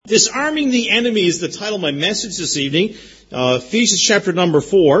Disarming the Enemy is the title of my message this evening. Ephesians chapter number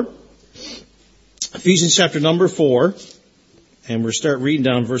 4. Ephesians chapter number 4. And we'll start reading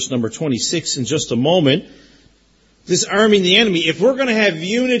down verse number 26 in just a moment. Disarming the enemy. If we're going to have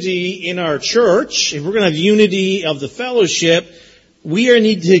unity in our church, if we're going to have unity of the fellowship, we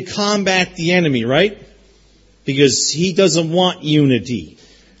need to combat the enemy, right? Because he doesn't want unity.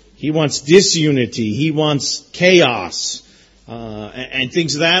 He wants disunity. He wants chaos. And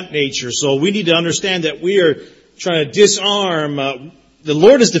things of that nature. So we need to understand that we are trying to disarm. The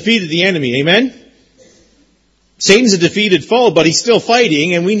Lord has defeated the enemy. Amen? Satan's a defeated foe, but he's still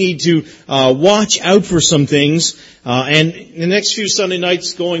fighting, and we need to watch out for some things. And in the next few Sunday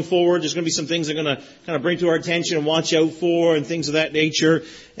nights going forward, there's going to be some things I'm going to kind of bring to our attention and watch out for and things of that nature.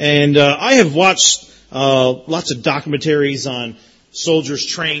 And I have watched lots of documentaries on soldiers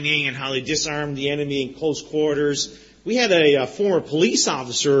training and how they disarm the enemy in close quarters. We had a former police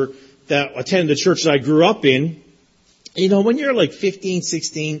officer that attended the church that I grew up in. You know, when you're like 15,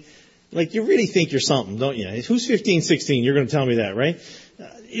 16, like you really think you're something, don't you? Who's 15, 16? You're going to tell me that, right?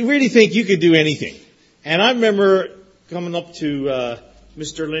 You really think you could do anything. And I remember coming up to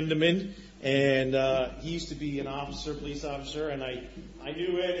Mr. Lindemann, and he used to be an officer, police officer, and I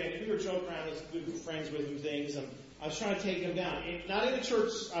knew it, and we were joking around as good friends with him, things, and I was trying to take him down. Not in a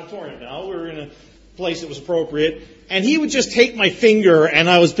church auditorium now, we were in a place that was appropriate, and he would just take my finger, and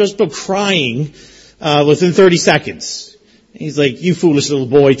I was just about crying within 30 seconds. He's like, "You foolish little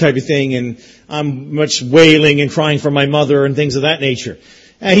boy," type of thing, and I'm much wailing and crying for my mother and things of that nature.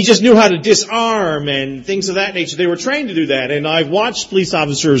 And he just knew how to disarm and things of that nature. They were trained to do that, and I've watched police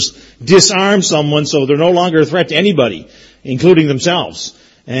officers disarm someone so they're no longer a threat to anybody, including themselves.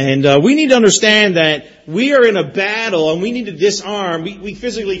 And we need to understand that we are in a battle, and we need to disarm. We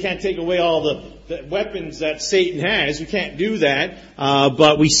physically can't take away all the weapons that Satan has. We can't do that.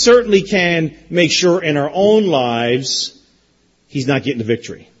 But we certainly can make sure in our own lives he's not getting the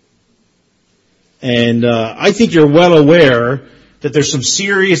victory. And I think you're well aware that there's some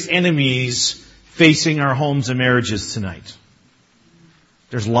serious enemies facing our homes and marriages tonight.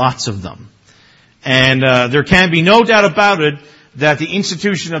 There's lots of them. And there can be no doubt about it that the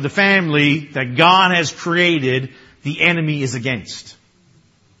institution of the family that God has created, the enemy is against.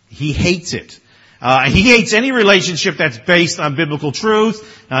 He hates it. He hates any relationship that's based on biblical truth,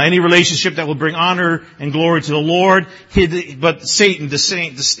 any relationship that will bring honor and glory to the Lord. But Satan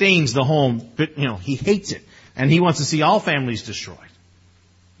disdains the home. But, he hates it. And he wants to see all families destroyed.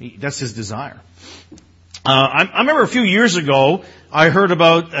 That's his desire. I remember a few years ago, I heard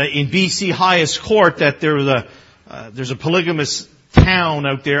about in BC Highest Court that there's a polygamous town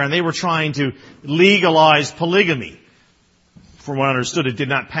out there, and they were trying to legalize polygamy. From what I understood, it did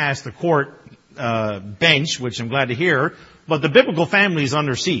not pass the court bench, which I'm glad to hear. But the biblical family is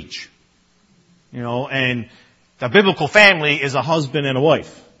under siege. And the biblical family is a husband and a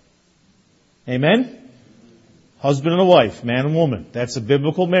wife. Amen? Husband and a wife, man and woman. That's a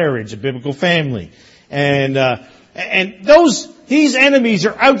biblical marriage, a biblical family. And these enemies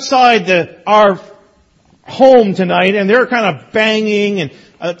are outside our home tonight, and they're kind of banging and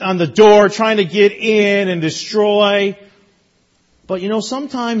on the door, trying to get in and destroy. But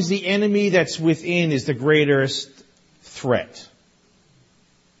sometimes the enemy that's within is the greatest threat.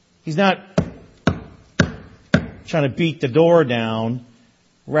 He's not trying to beat the door down.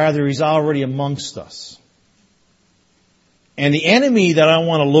 Rather, he's already amongst us. And the enemy that I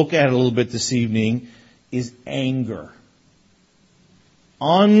want to look at a little bit this evening is anger.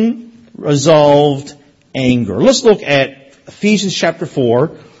 Unresolved anger. Let's look at Ephesians chapter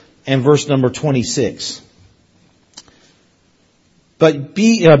 4 and verse number 26. But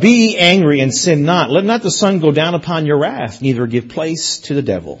be ye angry and sin not. Let not the sun go down upon your wrath, neither give place to the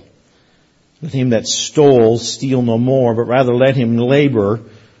devil. Let him that stole steal no more, but rather let him labor,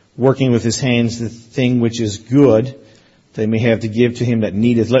 working with his hands the thing which is good, they may have to give to him that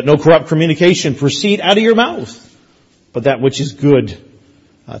needeth. Let no corrupt communication proceed out of your mouth, but that which is good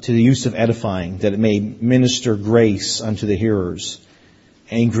to the use of edifying, that it may minister grace unto the hearers.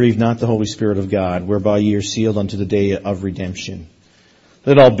 And grieve not the Holy Spirit of God, whereby ye are sealed unto the day of redemption.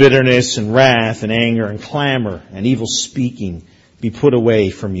 Let all bitterness and wrath and anger and clamor and evil speaking be put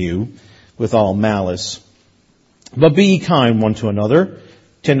away from you with all malice. But be ye kind one to another,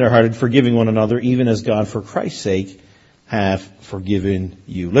 tender-hearted, forgiving one another, even as God for Christ's sake hath forgiven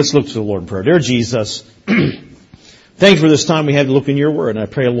you. Let's look to the Lord in prayer. Dear Jesus, thank you for this time we had to look in your word. And I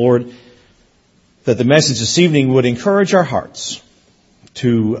pray, Lord, that the message this evening would encourage our hearts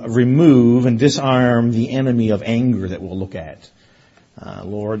to remove and disarm the enemy of anger that we'll look at.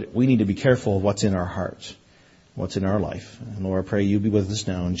 Lord, we need to be careful of what's in our heart. what's in our life. And Lord, I pray you be with us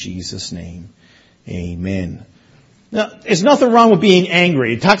now in Jesus' name. Amen. Now, there's nothing wrong with being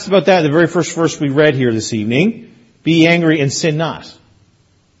angry. It talks about that in the very first verse we read here this evening. Be angry and sin not.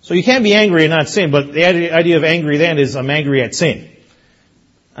 So you can be angry and not sin, but the idea of angry then is I'm angry at sin.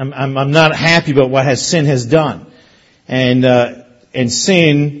 I'm not happy about what sin has done. And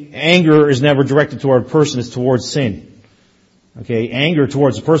sin, anger is never directed toward a person, it's towards sin. Okay, anger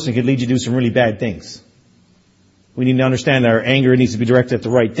towards a person could lead you to do some really bad things. We need to understand that our anger needs to be directed at the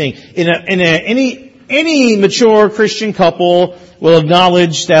right thing. Any mature Christian couple will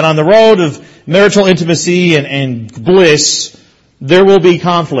acknowledge that on the road of marital intimacy and bliss, there will be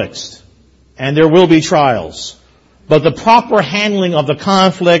conflicts and there will be trials. But the proper handling of the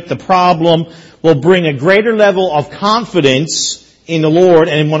conflict, the problem, will bring a greater level of confidence in the Lord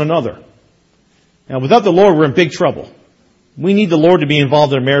and in one another. Now, without the Lord, we're in big trouble. We need the Lord to be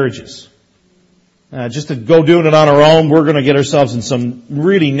involved in our marriages. Just to go doing it on our own, we're going to get ourselves in some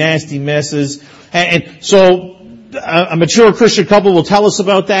really nasty messes. And so a mature Christian couple will tell us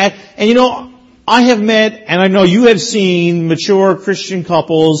about that. And you know, I have met, and I know you have seen mature Christian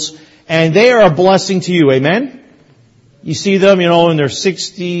couples, and they are a blessing to you. Amen? You see them, you know, in their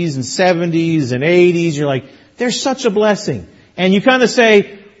 60s and 70s and 80s. You're like, they're such a blessing. And you kind of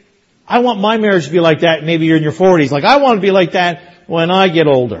say, I want my marriage to be like that. Maybe you're in your 40s. Like, I want to be like that when I get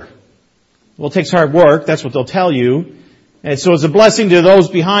older. Well, it takes hard work. That's what they'll tell you. And so it's a blessing to those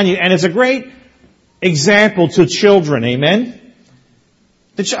behind you. And it's a great example to children. Amen?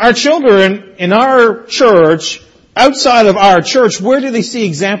 Our children in our church, outside of our church, where do they see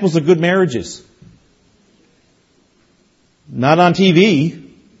examples of good marriages? Not on TV.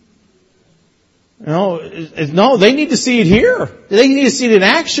 No, they need to see it here. They need to see it in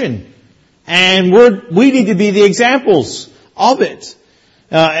action. And we need to be the examples of it.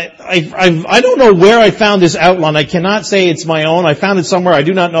 I don't know where I found this outline. I cannot say it's my own. I found it somewhere. I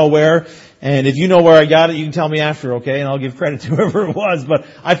do not know where. And if you know where I got it, you can tell me after, okay? And I'll give credit to whoever it was. But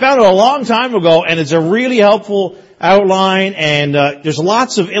I found it a long time ago, and it's a really helpful outline. And there's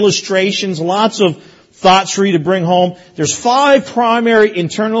lots of illustrations, lots of thoughts for you to bring home. There's 5 primary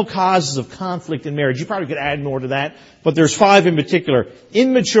internal causes of conflict in marriage. You probably could add more to that, but there's 5 in particular.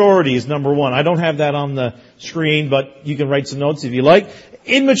 Immaturity is number 1. I don't have that on the screen, but you can write some notes if you like.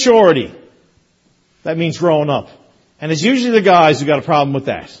 Immaturity. That means growing up. And it's usually the guys who got a problem with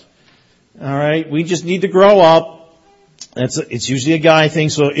that. Alright? We just need to grow up. It's usually a guy thing.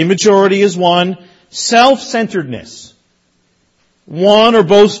 So immaturity is 1. Self-centeredness. One or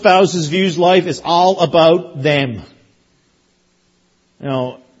both spouses views life as all about them. You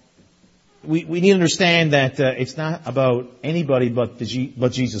know, we need to understand that it's not about anybody but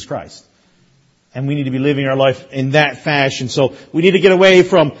Jesus Christ. And we need to be living our life in that fashion. So we need to get away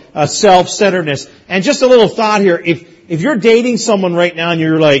from self-centeredness. And just a little thought here. If you're dating someone right now and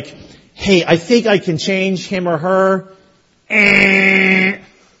you're like, hey, I think I can change him or her, it's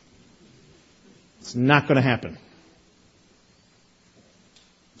not going to happen.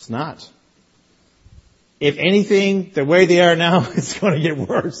 It's not. If anything, the way they are now, it's going to get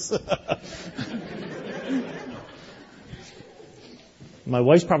worse. My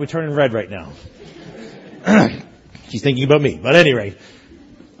wife's probably turning red right now. She's thinking about me. But at any rate,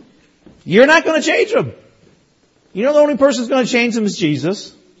 you're not going to change them. You know the only person who's going to change them is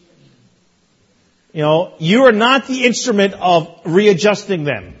Jesus. You know, you are not the instrument of readjusting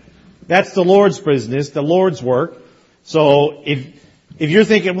them. That's the Lord's business, the Lord's work. So if you're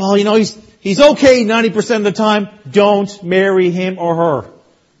thinking, well, you know, he's okay 90% of the time, don't marry him or her.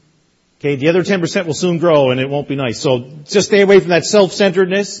 Okay, the other 10% will soon grow and it won't be nice. So just stay away from that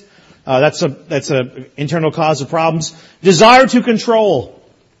self-centeredness. That's a internal cause of problems. Desire to control.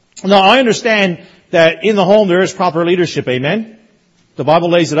 Now, I understand that in the home there is proper leadership, amen? The Bible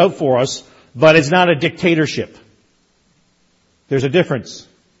lays it out for us, but it's not a dictatorship. There's a difference.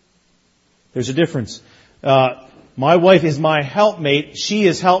 There's a difference. My wife is my helpmate. She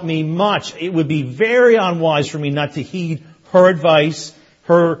has helped me much. It would be very unwise for me not to heed her advice,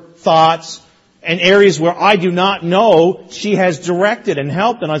 her thoughts, and areas where I do not know she has directed and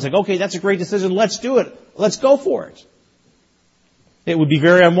helped. And I was like, okay, that's a great decision. Let's do it. Let's go for it. It would be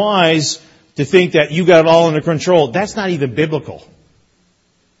very unwise to think that you got it all under control. That's not even biblical.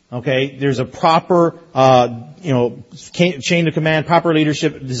 Okay, there's a proper, chain of command, proper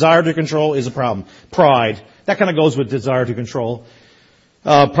leadership. Desire to control is a problem. Pride. That kind of goes with desire to control.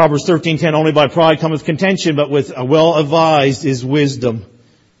 Proverbs 13:10, only by pride cometh contention, but with a well-advised is wisdom.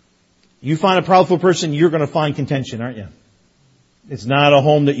 You find a proudful person, you're going to find contention, aren't you? It's not a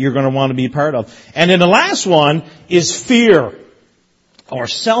home that you're going to want to be part of. And then the last one is fear or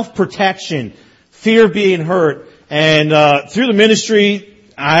self-protection. Fear of being hurt. And through the ministry,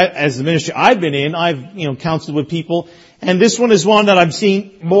 as the ministry I've been in, I've counseled with people. And this one is one that I'm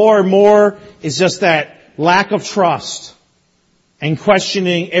seeing more and more is just that lack of trust and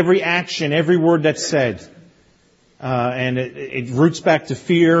questioning every action, every word that's said. And it roots back to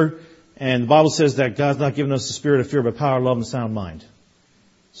fear. And the Bible says that God's not given us the spirit of fear, but power, love, and sound mind.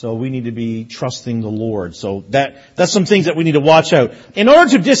 So we need to be trusting the Lord. So that's some things that we need to watch out. In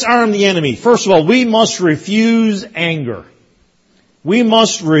order to disarm the enemy, first of all, we must refuse anger. We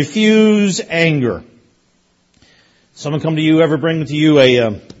must refuse anger. Someone come to you, ever bring to you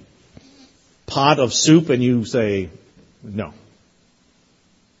a pot of soup and you say, no.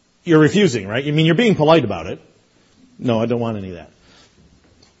 You're refusing, right? I mean, you're being polite about it. No, I don't want any of that.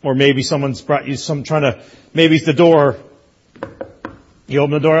 Or maybe someone's brought you maybe it's the door. You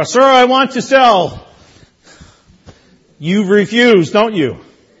open the door, sir, I want to sell. You refuse, don't you? And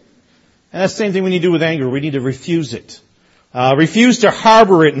that's the same thing we need to do with anger. We need to refuse it. Refuse to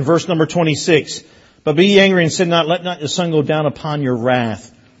harbor it in verse number 26. But be angry and sin not, let not your sun go down upon your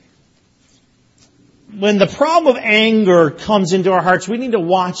wrath. When the problem of anger comes into our hearts, we need to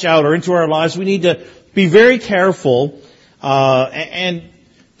watch out, or into our lives, we need to be very careful. And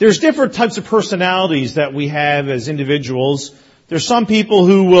there's different types of personalities that we have as individuals. There's some people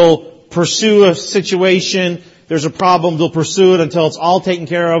who will pursue a situation, there's a problem, they'll pursue it until it's all taken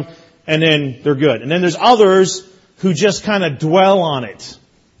care of, and then they're good. And then there's others who just kind of dwell on it.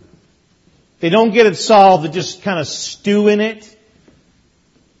 They don't get it solved, they just kind of stew in it.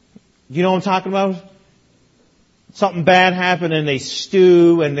 You know what I'm talking about? Something bad happened and they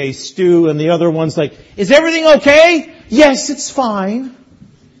stew, and the other one's like, is everything okay? Yes, it's fine.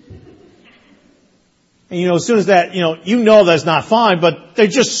 And as soon as that, you know that's not fine, but they're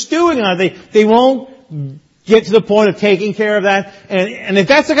just stewing on it. They won't get to the point of taking care of that. And if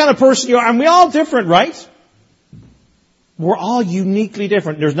that's the kind of person you are, and we're all different, right? We're all uniquely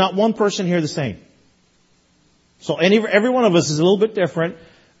different. There's not one person here the same. So every one of us is a little bit different.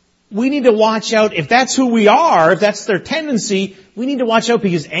 We need to watch out. If that's who we are, if that's their tendency, we need to watch out,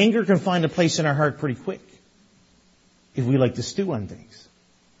 because anger can find a place in our heart pretty quick if we like to stew on things.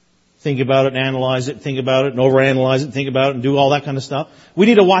 Think about it and analyze it, think about it and overanalyze it, think about it and do all that kind of stuff. We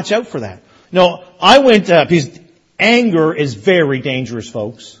need to watch out for that. No, because anger is very dangerous,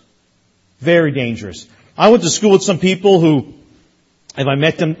 folks. Very dangerous. I went to school with some people who,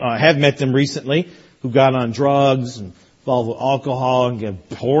 I have met them recently, who got on drugs and involved with alcohol and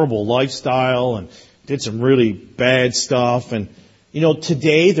a horrible lifestyle and did some really bad stuff. And,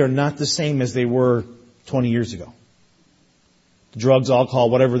 today they're not the same as they were 20 years ago. Drugs, alcohol,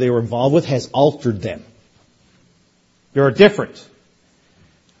 whatever they were involved with has altered them. They're different.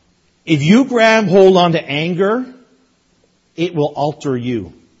 If you grab hold onto anger, it will alter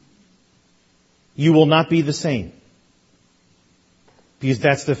you. You will not be the same. Because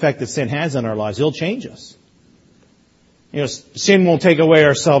that's the effect that sin has on our lives. It'll change us. Sin won't take away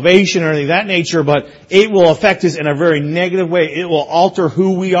our salvation or anything of that nature, but it will affect us in a very negative way. It will alter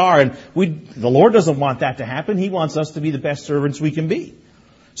who we are. And the Lord doesn't want that to happen. He wants us to be the best servants we can be.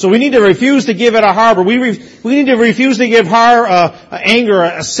 So we need to refuse to give it a harbor. We need to refuse to give anger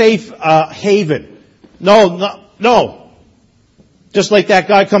a safe haven. No. Just like that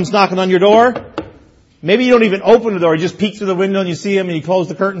guy comes knocking on your door. Maybe you don't even open the door. You just peek through the window and you see him and you close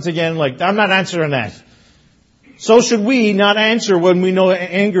the curtains again. Like, I'm not answering that. So should we not answer when we know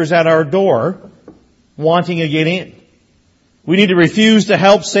anger's at our door, wanting to get in. We need to refuse to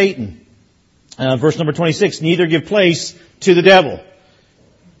help Satan. Verse number 26, neither give place to the devil.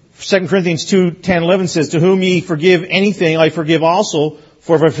 2 Corinthians 2:10-11 says, to whom ye forgive anything, I forgive also.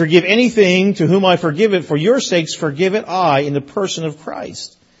 For if I forgive anything, to whom I forgive it, for your sakes forgive it I in the person of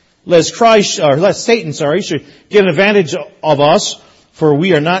Christ. Lest Satan should get an advantage of us, for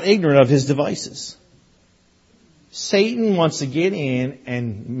we are not ignorant of his devices. Satan wants to get in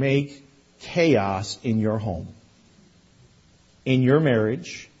and make chaos in your home, in your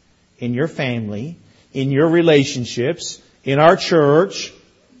marriage, in your family, in your relationships, in our church.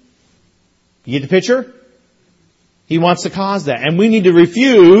 You get the picture? He wants to cause that. And we need to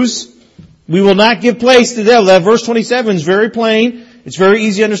refuse. We will not give place to the devil. That verse 27 is very plain. It's very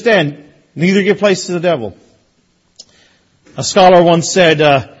easy to understand. Neither give place to the devil. A scholar once said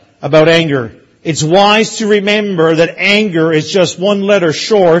about anger, it's wise to remember that anger is just one letter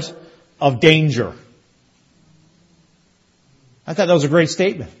short of danger. I thought that was a great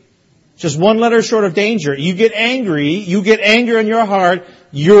statement. Just one letter short of danger. You get anger in your heart,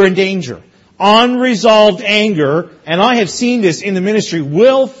 you're in danger. Unresolved anger, and I have seen this in the ministry,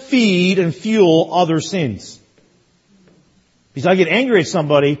 will feed and fuel other sins. Because I get angry at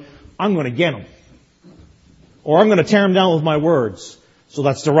somebody, I'm going to get them. or I'm going to tear him down with my words. So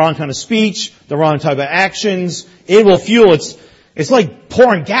that's the wrong kind of speech, the wrong type of actions. It will fuel. It's like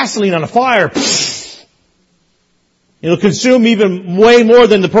pouring gasoline on a fire. It'll consume even way more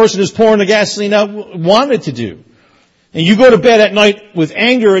than the person who's pouring the gasoline out wanted to do. And you go to bed at night with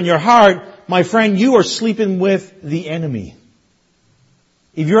anger in your heart, my friend, you are sleeping with the enemy.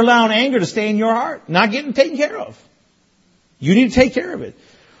 If you're allowing anger to stay in your heart, not getting taken care of, you need to take care of it.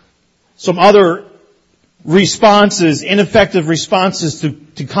 Some other responses, ineffective responses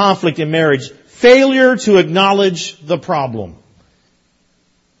to conflict in marriage. Failure to acknowledge the problem.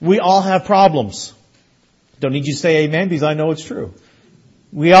 We all have problems. Don't need you to say amen because I know it's true.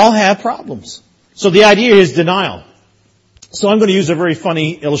 We all have problems. So the idea is denial. So I'm going to use a very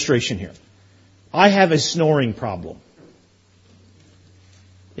funny illustration here. I have a snoring problem.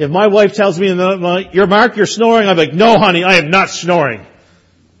 If my wife tells me, Mark, you're snoring, I'm like, no, honey, I am not snoring.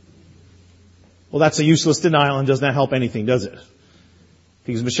 Well, that's a useless denial and does not help anything, does it?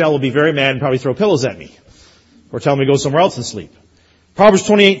 Because Michelle will be very mad and probably throw pillows at me. Or tell me to go somewhere else and sleep. Proverbs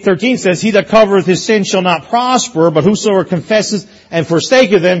 28:13 says, he that covereth his sin shall not prosper, but whosoever confesses and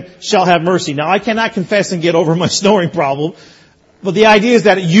forsaketh them shall have mercy. Now, I cannot confess and get over my snoring problem, but the idea is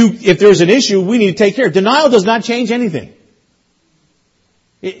that if there's an issue, we need to take care of it. Denial does not change anything.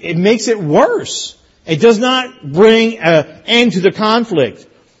 It makes it worse. It does not bring an end to the conflict.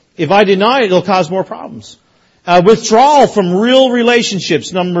 If I deny it, it'll cause more problems. Withdrawal from real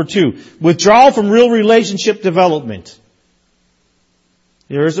relationships, number 2. Withdrawal from real relationship development.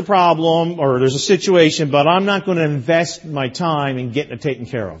 There is a problem or there's a situation, but I'm not going to invest my time in getting it taken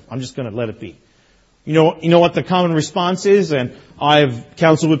care of. I'm just going to let it be. You know what the common response is? And I've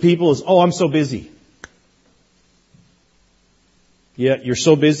counseled with people is, I'm so busy. Yeah, you're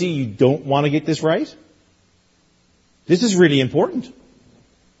so busy you don't want to get this right? This is really important.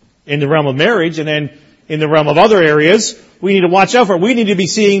 In the realm of marriage and then in the realm of other areas, we need to watch out for it. We need to be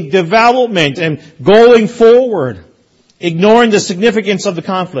seeing development and going forward. Ignoring the significance of the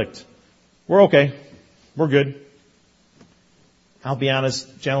conflict. We're okay. We're good. I'll be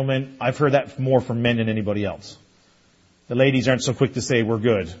honest, gentlemen, I've heard that more from men than anybody else. The ladies aren't so quick to say we're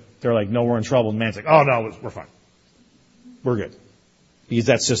good. They're like, no, we're in trouble. And the man's like, oh no, we're fine. We're good. Because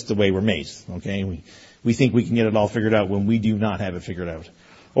that's just the way we're made. Okay? We think we can get it all figured out when we do not have it figured out.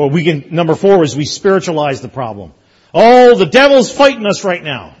 Or number 4 is we spiritualize the problem. Oh, the devil's fighting us right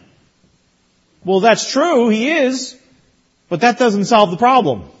now. Well, that's true. He is. But that doesn't solve the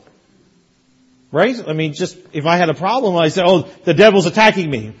problem. Right? I mean, just if I had a problem, I say, the devil's attacking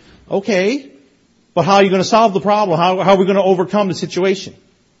me. Okay. But how are you going to solve the problem? How are we going to overcome the situation?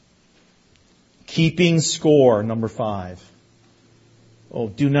 Keeping score, number 5.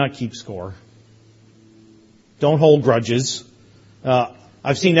 Do not keep score. Don't hold grudges.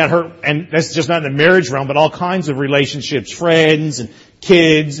 I've seen that hurt, and that's just not in the marriage realm, but all kinds of relationships, friends and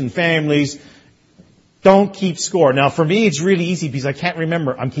kids and families. Don't keep score. Now, for me, it's really easy because I can't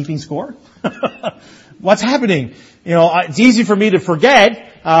remember. I'm keeping score? What's happening? It's easy for me to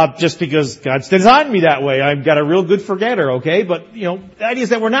forget, just because God's designed me that way. I've got a real good forgetter, okay? But, the idea is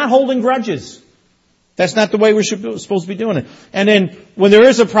that we're not holding grudges. That's not the way we're supposed to be doing it. And then, when there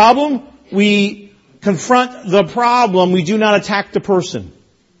is a problem, we confront the problem. We do not attack the person.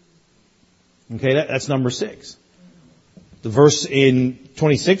 Okay, that's number 6. The verse in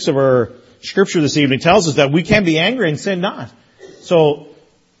 26 of our Scripture this evening tells us that we can be angry and sin not. So,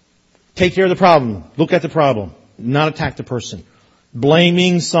 take care of the problem. Look at the problem. Not attack the person.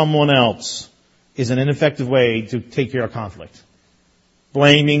 Blaming someone else is an ineffective way to take care of conflict.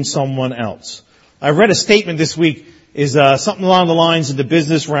 Blaming someone else. I read a statement this week is something along the lines of the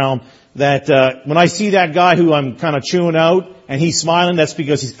business realm that when I see that guy who I'm kind of chewing out and he's smiling, that's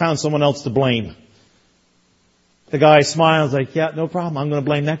because he's found someone else to blame. The guy smiles like, yeah, no problem. I'm going to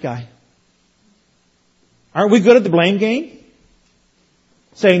blame that guy. Aren't we good at the blame game?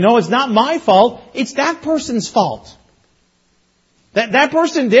 Saying, no, it's not my fault. It's that person's fault. That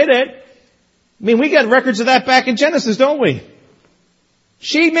person did it. I mean, we got records of that back in Genesis, don't we?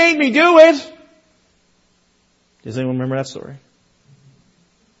 She made me do it. Does anyone remember that story?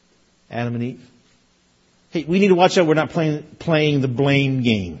 Adam and Eve. Hey, we need to watch out we're not playing the blame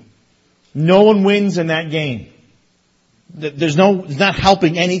game. No one wins in that game. It's not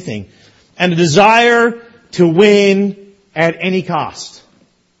helping anything. And the desire to win at any cost.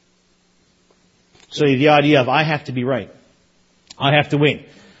 So the idea of I have to be right. I have to win.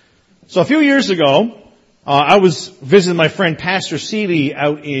 So a few years ago, I was visiting my friend Pastor Seeley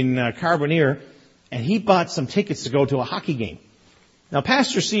out in Carbonear, and he bought some tickets to go to a hockey game. Now,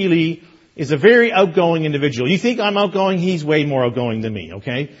 Pastor Seeley is a very outgoing individual. You think I'm outgoing? He's way more outgoing than me,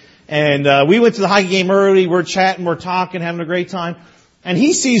 okay? And we went to the hockey game early. We're chatting, we're talking, having a great time. And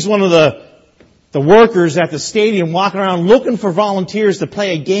he sees one of the workers at the stadium walking around looking for volunteers to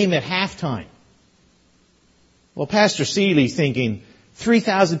play a game at halftime. Well, Pastor Seeley's thinking,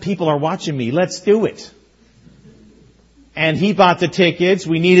 3,000 people are watching me. Let's do it. And he bought the tickets.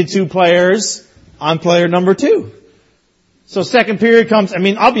 We needed 2 players. I'm player number 2. So second period comes. I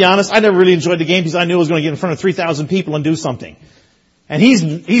mean, I'll be honest, I never really enjoyed the game because I knew I was going to get in front of 3,000 people and do something. And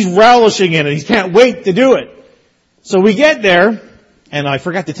he's relishing in it. He can't wait to do it. So we get there, and I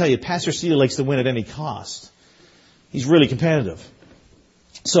forgot to tell you, Pastor Seeley likes to win at any cost. He's really competitive.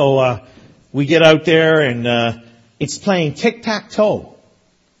 So we get out there, and it's playing tic-tac-toe.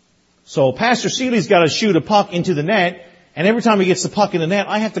 So Pastor Seeley's got to shoot a puck into the net, and every time he gets the puck in the net,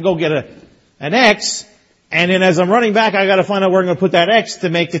 I have to go get an X, and then as I'm running back, I got to find out where I'm going to put that X to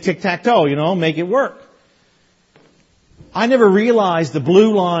make the tic-tac-toe, make it work. I never realized the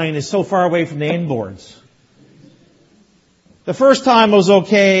blue line is so far away from the inboards. The first time I was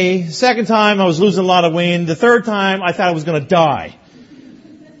okay. Second time I was losing a lot of wind. The third time I thought I was going to die.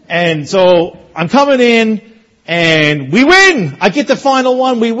 And so I'm coming in and we win. I get the final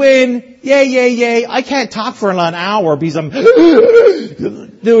one. We win. Yay, yay, yay. I can't talk for an hour because I'm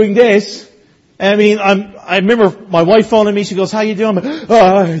doing this. I mean, I remember my wife phoning me. She goes, "How you doing?"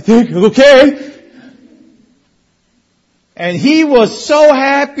 I think I'm okay. And he was so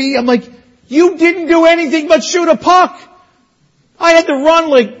happy. I'm like, "You didn't do anything but shoot a puck. I had to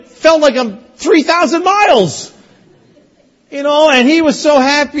run felt like I'm 3,000 miles." And he was so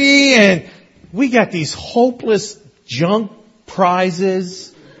happy, and we got these hopeless junk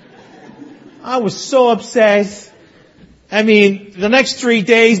prizes. I was so upset. I mean, the next 3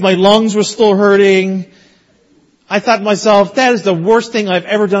 days, my lungs were still hurting. I thought to myself, that is the worst thing I've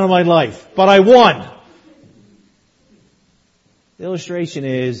ever done in my life. But I won. The illustration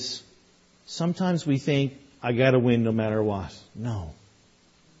is, sometimes we think, I gotta win no matter what. No.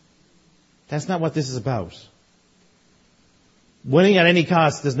 That's not what this is about. Winning at any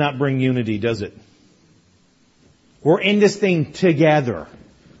cost does not bring unity, does it? We're in this thing together.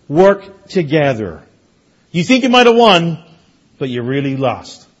 Work together. You think you might have won, but you really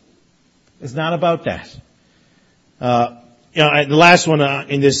lost. It's not about that. The last one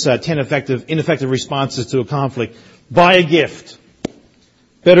in this 10 ineffective responses to a conflict. Buy a gift.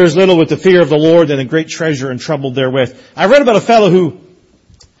 Better is little with the fear of the Lord than a great treasure and trouble therewith. I read about a fellow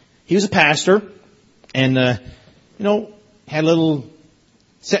he was a pastor, and had a little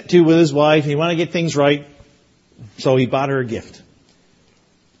set to with his wife. He wanted to get things right, so he bought her a gift.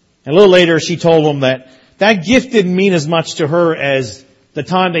 And a little later, she told him that gift didn't mean as much to her as the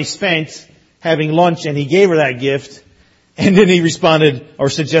time they spent having lunch, and he gave her that gift. And then he responded or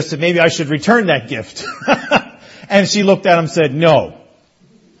suggested, maybe I should return that gift. And she looked at him and said, no.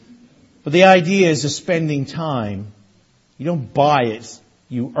 But the idea is of spending time. You don't buy it,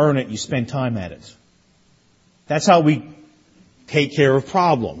 you earn it, you spend time at it. That's how we take care of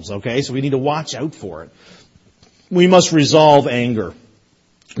problems, okay? So we need to watch out for it. We must resolve anger.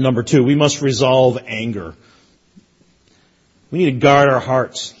 Number 2, we must resolve anger. We need to guard our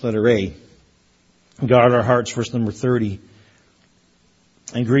hearts, letter A. Guard our hearts, verse number 30.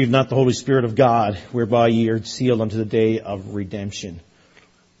 And grieve not the Holy Spirit of God, whereby ye are sealed unto the day of redemption.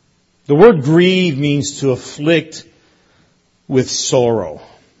 The word grieve means to afflict with sorrow.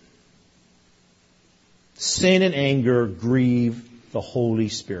 Sin and anger grieve the Holy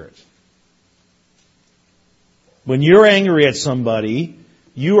Spirit. When you're angry at somebody,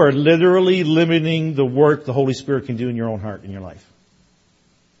 you are literally limiting the work the Holy Spirit can do in your own heart, in your life.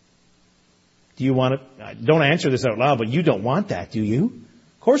 Do you want it? Don't answer this out loud, but you don't want that, do you?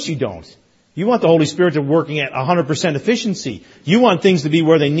 Of course you don't. You want the Holy Spirit to be working at 100% efficiency. You want things to be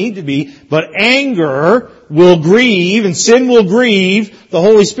where they need to be, but anger will grieve and sin will grieve the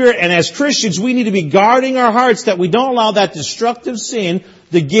Holy Spirit. And as Christians, we need to be guarding our hearts that we don't allow that destructive sin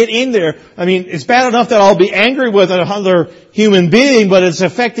to get in there. I mean, it's bad enough that I'll be angry with another human being, but it's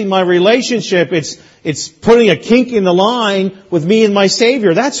affecting my relationship. It's putting a kink in the line with me and my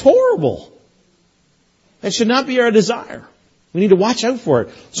Savior. That's horrible. That should not be our desire. We need to watch out for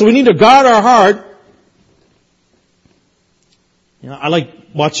it. So we need to guard our heart. I like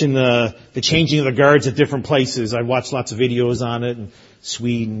watching the changing of the guards at different places. I watch lots of videos on it in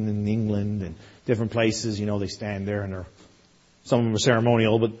Sweden and England and different places. They stand there and some of them are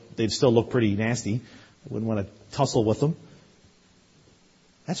ceremonial, but they'd still look pretty nasty. I wouldn't want to tussle with them.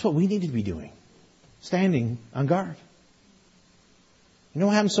 That's what we need to be doing. Standing on guard. You know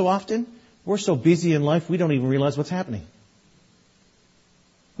what happens so often? We're so busy in life, we don't even realize what's happening.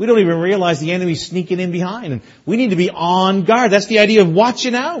 We don't even realize the enemy's sneaking in behind. And we need to be on guard. That's the idea of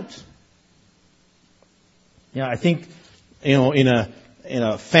watching out. Yeah, I think, in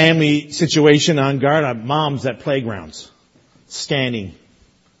a family situation on guard, moms at playgrounds, scanning,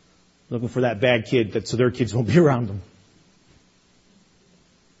 looking for that bad kid so their kids won't be around them.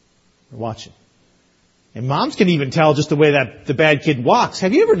 They're watching. And moms can even tell just the way that the bad kid walks.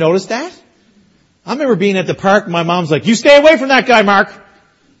 Have you ever noticed that? I remember being at the park and my mom's like, "You stay away from that guy, Mark."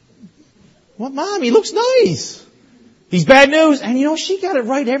 "What, Mom? He looks nice. He's bad news." And she got it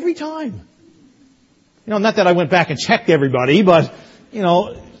right every time. Not that I went back and checked everybody, but,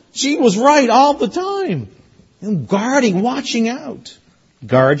 she was right all the time. Guarding, watching out.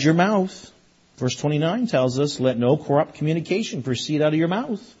 Guard your mouth. Verse 29 tells us, "Let no corrupt communication proceed out of your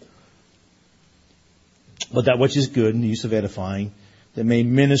mouth, but that which is good in the use of edifying, that may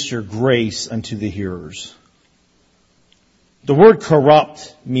minister grace unto the hearers." The word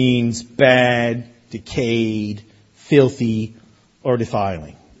corrupt means bad, decayed, filthy, or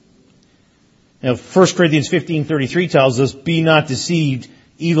defiling. Now, 1 Corinthians 15:33 tells us, "Be not deceived,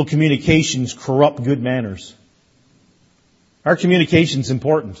 evil communications corrupt good manners." Our communication is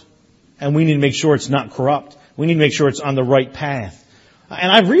important, and we need to make sure it's not corrupt. We need to make sure it's on the right path.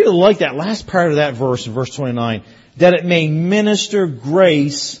 And I really like that last part of that verse in verse 29, that it may minister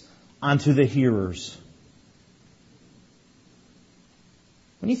grace unto the hearers.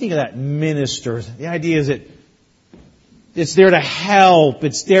 When you think of that minister, the idea is that it's there to help.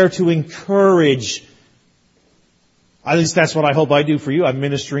 It's there to encourage. At least that's what I hope I do for you. I'm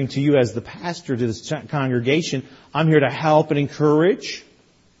ministering to you as the pastor to this congregation. I'm here to help and encourage.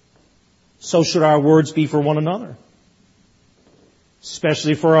 So should our words be for one another.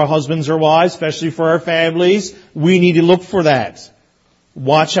 Especially for our husbands or wives, especially for our families. We need to look for that.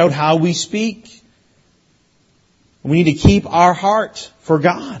 Watch out how we speak. We need to keep our heart for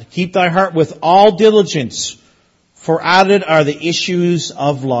God. Keep thy heart with all diligence, for out of it are the issues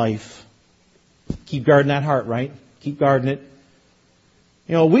of life. Keep guarding that heart, right? Keep guarding it.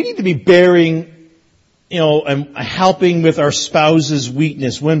 We need to be bearing, and helping with our spouse's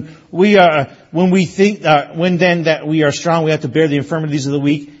weakness. When we think that we are strong, we have to bear the infirmities of the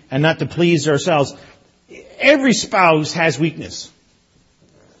weak and not to please ourselves. Every spouse has weakness.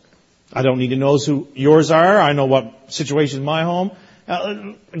 I don't need to know who yours are. I know what situation in my home.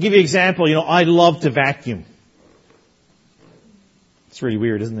 I'll give you an example. I love to vacuum. It's really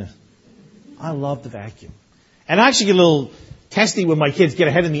weird, isn't it? I love to vacuum. And I actually get a little testy when my kids get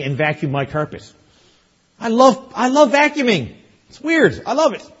ahead of me and vacuum my carpet. I love vacuuming. It's weird. I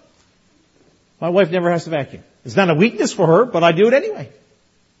love it. My wife never has to vacuum. It's not a weakness for her, but I do it anyway.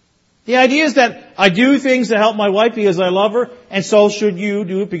 The idea is that I do things to help my wife because I love her, and so should you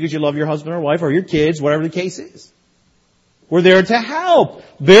do it because you love your husband or wife or your kids, whatever the case is. We're there to help.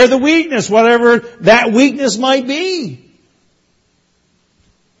 Bear the weakness, whatever that weakness might be.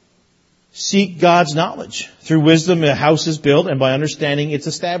 Seek God's knowledge. Through wisdom a house is built, and by understanding it's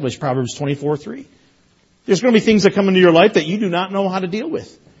established. Proverbs 24:3. There's going to be things that come into your life that you do not know how to deal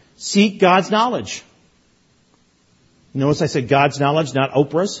with. Seek God's knowledge. Notice I said God's knowledge, not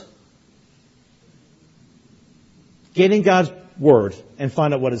Oprah's. Get in God's Word and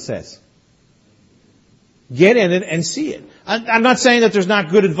find out what it says. Get in it and see it. I'm not saying that there's not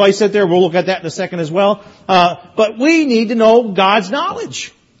good advice out there. We'll look at that in a second as well. But we need to know God's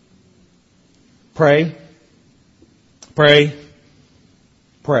knowledge. Pray. Pray.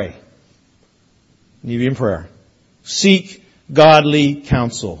 Pray. Need to be in prayer. Seek godly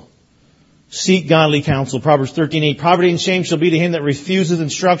counsel. Seek godly counsel. Proverbs 13:8. Poverty and shame shall be to him that refuses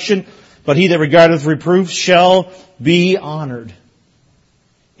instruction, but he that regardeth reproof shall be honored.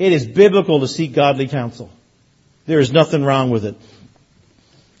 It is biblical to seek godly counsel. There is nothing wrong with it.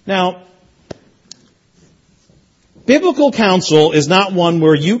 Now, biblical counsel is not one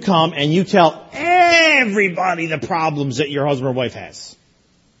where you come and you tell everybody the problems that your husband or wife has.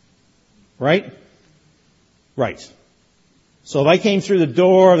 Right? Right. So if I came through the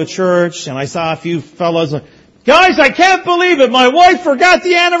door of the church and I saw a few fellows, guys, I can't believe it. My wife forgot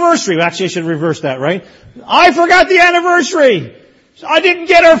the anniversary. Well, actually, I should reverse that, right? I forgot the anniversary. I didn't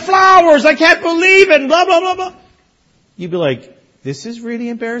get her flowers. I can't believe it. Blah, blah, blah, blah. You'd be like, this is really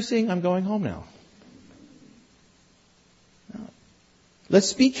embarrassing. I'm going home now.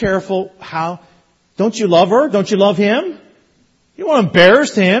 Let's be careful how. Don't you love her? Don't you love him? You don't want to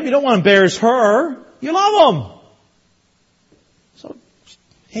embarrass him. You don't want to embarrass her. You love him. So,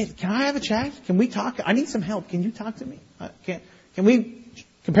 hey, can I have a chat? Can we talk? I need some help. Can you talk to me? Can we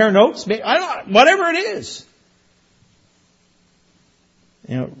compare notes? I don't know, whatever it is.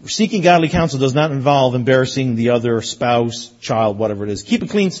 Seeking godly counsel does not involve embarrassing the other spouse, child, whatever it is. Keep a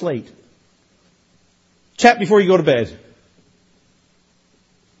clean slate. Chat before you go to bed.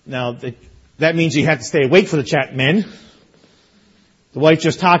 Now, that means you have to stay awake for the chat, men. The wife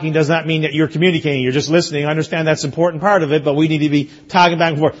just talking does not mean that you're communicating. You're just listening. I understand that's an important part of it, but we need to be talking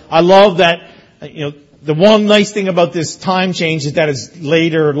back and forth. I love that, the one nice thing about this time change is that it's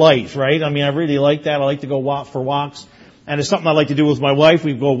later light, right? I mean, I really like that. I like to go walk for walks. And it's something I like to do with my wife.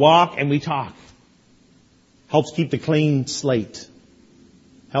 We go walk and we talk. Helps keep the clean slate.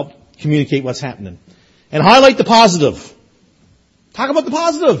 Help communicate what's happening. And highlight the positive. Talk about the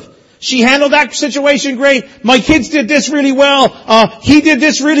positive. She handled that situation great. My kids did this really well. He did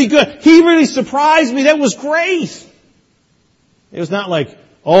this really good. He really surprised me. That was great. It was not like,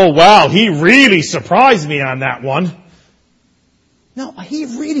 oh wow, he really surprised me on that one. No, he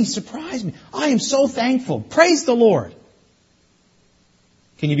really surprised me. I am so thankful. Praise the Lord.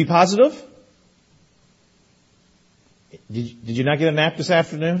 Can you be positive? Did you not get a nap this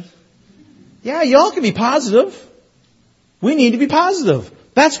afternoon? Yeah, y'all can be positive. We need to be positive.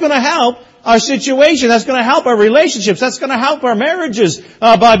 That's going to help our situation. That's going to help our relationships. That's going to help our marriages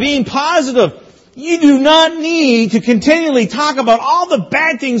by being positive. You do not need to continually talk about all the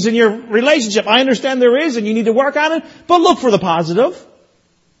bad things in your relationship. I understand there is and you need to work on it, but look for the positive.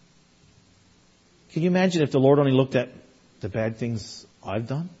 Can you imagine if the Lord only looked at the bad things I've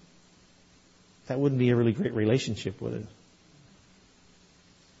done? That wouldn't be a really great relationship, would it?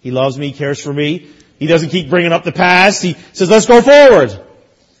 He loves me, cares for me. He doesn't keep bringing up the past. He says, let's go forward.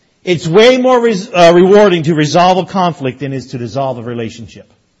 It's way more rewarding to resolve a conflict than it is to dissolve a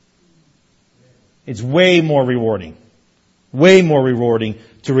relationship. It's way more rewarding. Way more rewarding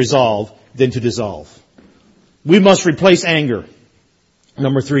to resolve than to dissolve. We must replace anger.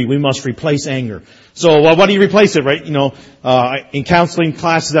 Number 3, we must replace anger. So what do you replace it, right? In counseling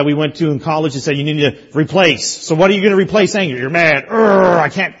classes that we went to in college, they said you need to replace. So what are you going to replace anger? You're mad. I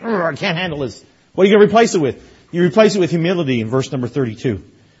can't handle this. What are you going to replace it with? You replace it with humility in verse number 32.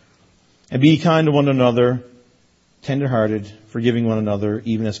 And be kind to one another, tender-hearted, forgiving one another,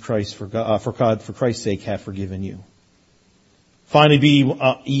 even as Christ, for Christ's sake, hath forgiven you. Finally, be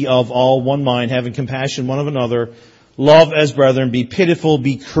ye of all one mind, having compassion one of another, love as brethren, be pitiful,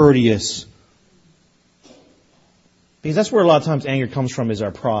 be courteous. Because that's where a lot of times anger comes from, is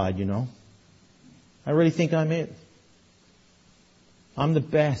our pride, I really think I'm it. I'm the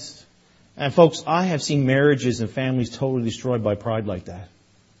best. And folks, I have seen marriages and families totally destroyed by pride like that.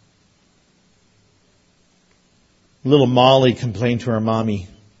 Little Molly complained to her mommy.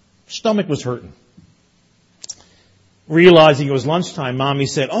 Stomach was hurting. Realizing it was lunchtime, mommy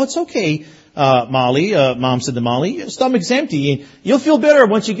said, oh, it's okay, Molly. Mom said to Molly, your stomach's empty. You'll feel better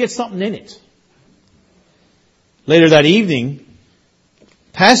once you get something in it. Later that evening,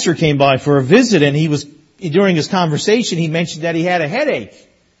 pastor came by for a visit, and during his conversation, he mentioned that he had a headache.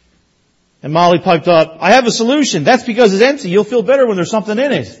 And Molly piped up, I have a solution. That's because it's empty. You'll feel better when there's something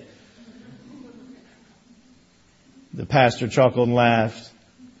in it. The pastor chuckled and laughed.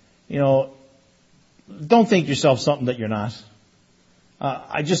 Don't think yourself something that you're not.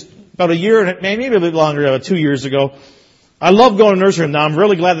 About a year, maybe a bit longer, about 2 years ago, I love going to nursery. Now I'm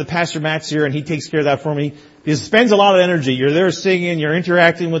really glad that Pastor Matt's here and he takes care of that for me. He spends a lot of energy. You're there singing, you're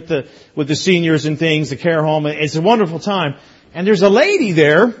interacting with the seniors and things, the care home. It's a wonderful time. And there's a lady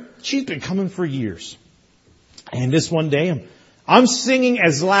there. She's been coming for years. And this one day, I'm singing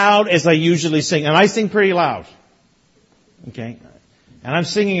as loud as I usually sing. And I sing pretty loud. Okay? And I'm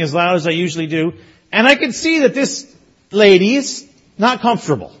singing as loud as I usually do. And I can see that this lady is not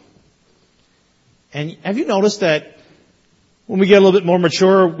comfortable. And have you noticed that when we get a little bit more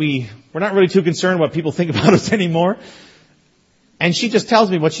mature, we're not really too concerned what people think about us anymore? And she just tells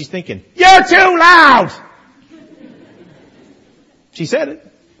me what she's thinking. You're too loud! She said it.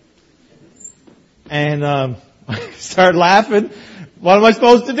 And I started laughing. What am I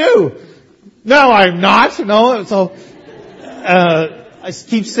supposed to do? No, I'm not. No, so I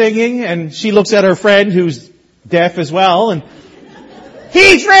keep singing, and she looks at her friend who's deaf as well, and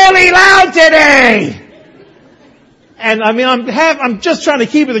he's really loud today. And I'm just trying to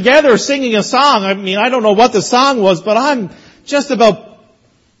keep it together, singing a song. I don't know what the song was, but I'm just about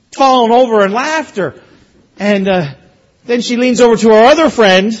falling over in laughter. And then she leans over to her other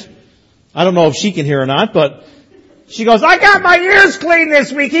friend. I don't know if she can hear or not, but she goes, I got my ears cleaned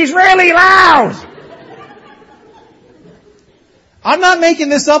this week. He's really loud. I'm not making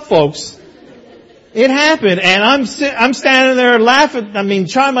this up, folks. It happened, and I'm standing there laughing.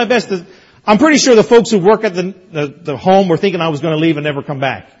 Trying my best to. I'm pretty sure the folks who work at the home were thinking I was going to leave and never come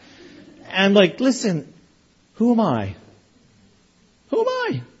back. And I'm like, listen, who am I? Who am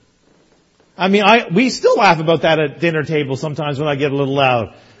I? I mean, we still laugh about that at dinner table sometimes when I get a little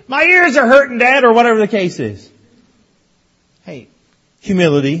loud. My ears are hurting, Dad, or whatever the case is. Hey,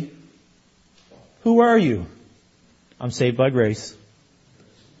 humility. Who are you? I'm saved by grace.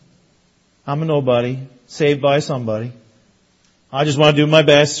 I'm a nobody, saved by somebody. I just want to do my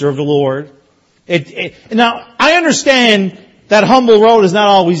best, serve the Lord. Now, I understand that humble road is not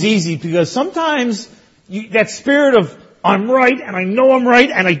always easy because sometimes that spirit of I'm right and I know I'm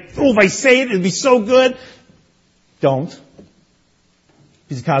right and if I say it, it'll be so good. Don't.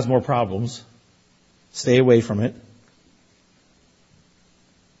 Because it causes more problems. Stay away from it.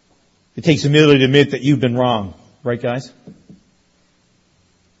 It takes humility to admit that you've been wrong. Right, guys?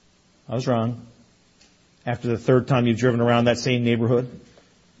 I was wrong. After the third time you've driven around that same neighborhood.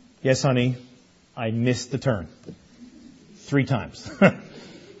 Yes, honey, I missed the turn. 3 times.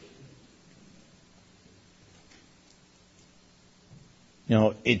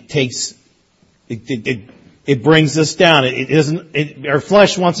 It brings us down. Our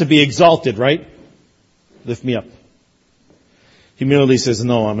flesh wants to be exalted, right? Lift me up. Humility says,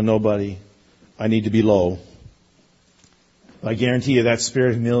 no, I'm a nobody. I need to be low. I guarantee you that spirit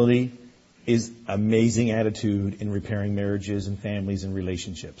of humility is amazing attitude in repairing marriages and families and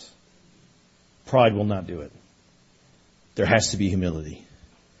relationships. Pride will not do it. There has to be humility.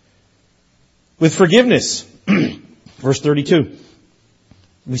 With forgiveness, verse 32.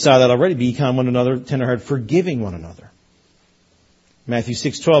 We saw that already. Be kind one another, tenderhearted, forgiving one another. Matthew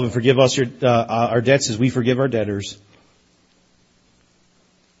 6:12, and forgive us our debts as we forgive our debtors.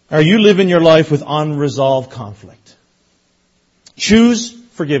 Are you living your life with unresolved conflict? Choose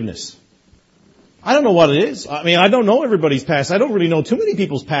forgiveness. I don't know what it is. I mean, I don't know everybody's past. I don't really know too many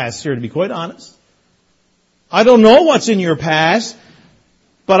people's past here, to be quite honest. I don't know what's in your past,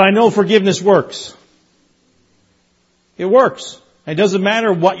 but I know forgiveness works. It works. It doesn't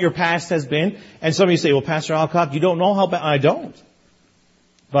matter what your past has been. And some of you say, well, Pastor Alcott, you don't know how bad. I don't.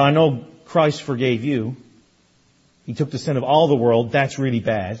 But I know Christ forgave you. He took the sin of all the world. That's really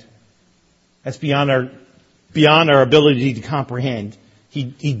bad. That's beyond our ability to comprehend. He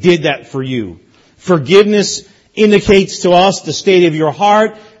did that for you. Forgiveness indicates to us the state of your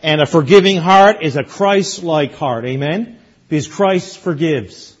heart, and a forgiving heart is a Christ-like heart. Amen? Because Christ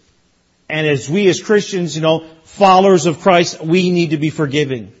forgives. And as we as Christians, followers of Christ, we need to be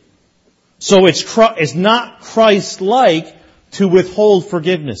forgiving. So it's not Christ-like to withhold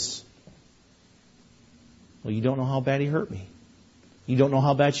forgiveness. Well, you don't know how bad he hurt me. You don't know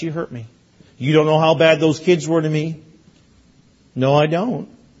how bad she hurt me. You don't know how bad those kids were to me. No, I don't.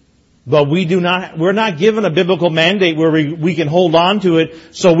 But we're not given a biblical mandate where we can hold on to it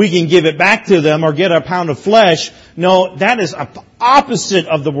so we can give it back to them or get a pound of flesh. No, that is opposite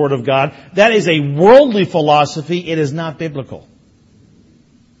of the Word of God. That is a worldly philosophy. It is not biblical.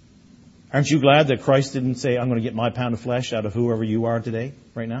 Aren't you glad that Christ didn't say, I'm going to get my pound of flesh out of whoever you are today,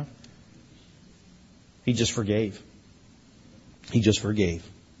 right now? He just forgave. He just forgave.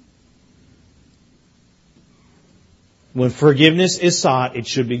 When forgiveness is sought, it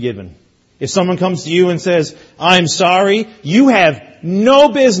should be given. If someone comes to you and says, I'm sorry, you have no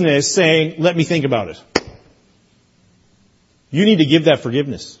business saying, let me think about it. You need to give that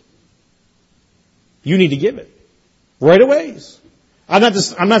forgiveness. You need to give it. Right away.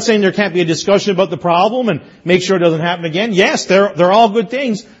 I'm not saying there can't be a discussion about the problem and make sure it doesn't happen again. Yes, they're all good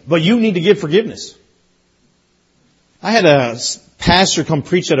things, but you need to give forgiveness. I had a pastor come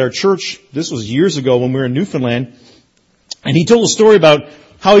preach at our church. This was years ago when we were in Newfoundland. And he told a story about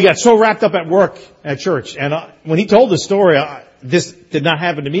how he got so wrapped up at work at church. And when he told the story, this did not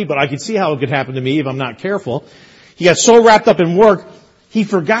happen to me, but I could see how it could happen to me if I'm not careful. He got so wrapped up in work, he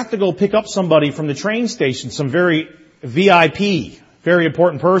forgot to go pick up somebody from the train station, some very VIP, very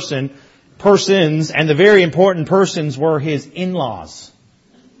important persons, and the very important persons were his in-laws.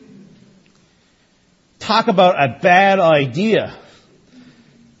 Talk about a bad idea.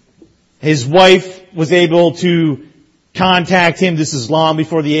 His wife was able to contact him. This is long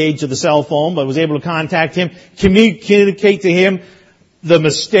before the age of the cell phone, but was able to contact him, communicate to him the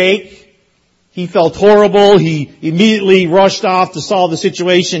mistake. He felt horrible. He immediately rushed off to solve the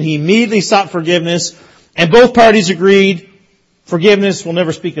situation. He immediately sought forgiveness, and both parties agreed, forgiveness, we'll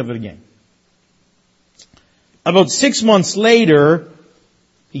never speak of it again. About 6 months later,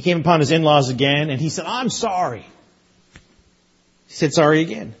 he came upon his in-laws again, and he said, I'm sorry. He said, sorry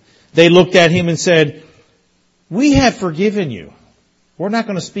again. They looked at him and said, we have forgiven you. We're not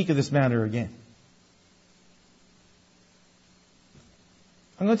going to speak of this matter again.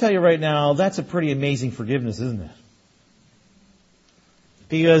 I'm going to tell you right now, that's a pretty amazing forgiveness, isn't it?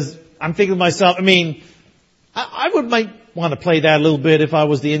 Because I'm thinking to myself, I might want to play that a little bit if I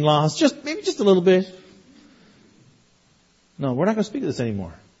was the in-laws. Maybe just a little bit. No, we're not going to speak of this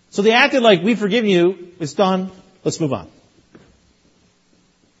anymore. So they acted like, we've forgiven you. It's done. Let's move on.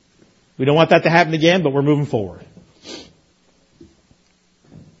 We don't want that to happen again, but we're moving forward.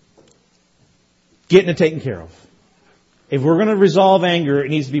 Getting it taken care of. If we're going to resolve anger, it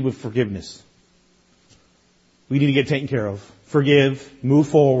needs to be with forgiveness. We need to get taken care of. Forgive, move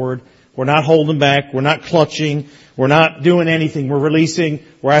forward. We're not holding back. We're not clutching. We're not doing anything. We're releasing.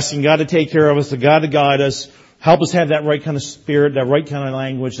 We're asking God to take care of us, the God to guide us. Help us have that right kind of spirit, that right kind of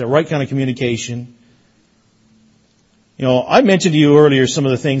language, that right kind of communication. You know, I mentioned to you earlier some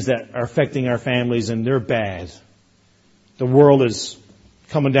of the things that are affecting our families, and they're bad. The world is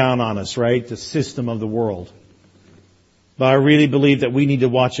coming down on us, right? The system of the world. But I really believe that we need to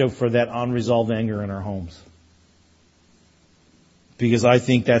watch out for that unresolved anger in our homes. Because I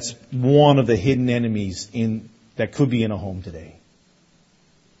think that's one of the hidden enemies that could be in a home today.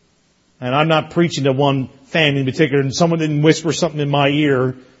 And I'm not preaching to one family in particular, and someone didn't whisper something in my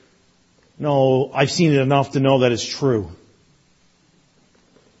ear. No, I've seen it enough to know that it's true.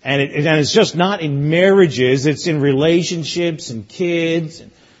 And it's just not in marriages, it's in relationships and kids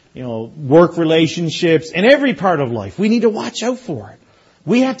and, work relationships and every part of life. We need to watch out for it.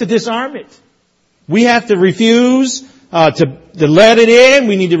 We have to disarm it. We have to refuse to let it in.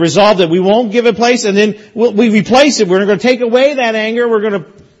 We need to resolve that we won't give it place, and then we replace it. We're going to take away that anger. We're going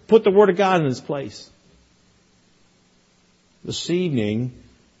to put the Word of God in its place. This evening,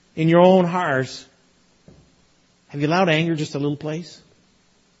 in your own heart, have you allowed anger just a little place?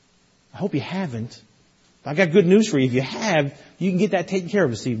 I hope you haven't. I got good news for you. If you have, you can get that taken care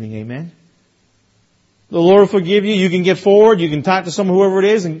of this evening. Amen. The Lord will forgive you. You can get forward. You can talk to someone, whoever it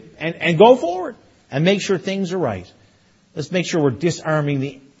is, and go forward and make sure things are right. Let's make sure we're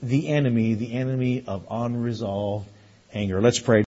disarming the enemy of unresolved anger. Let's pray.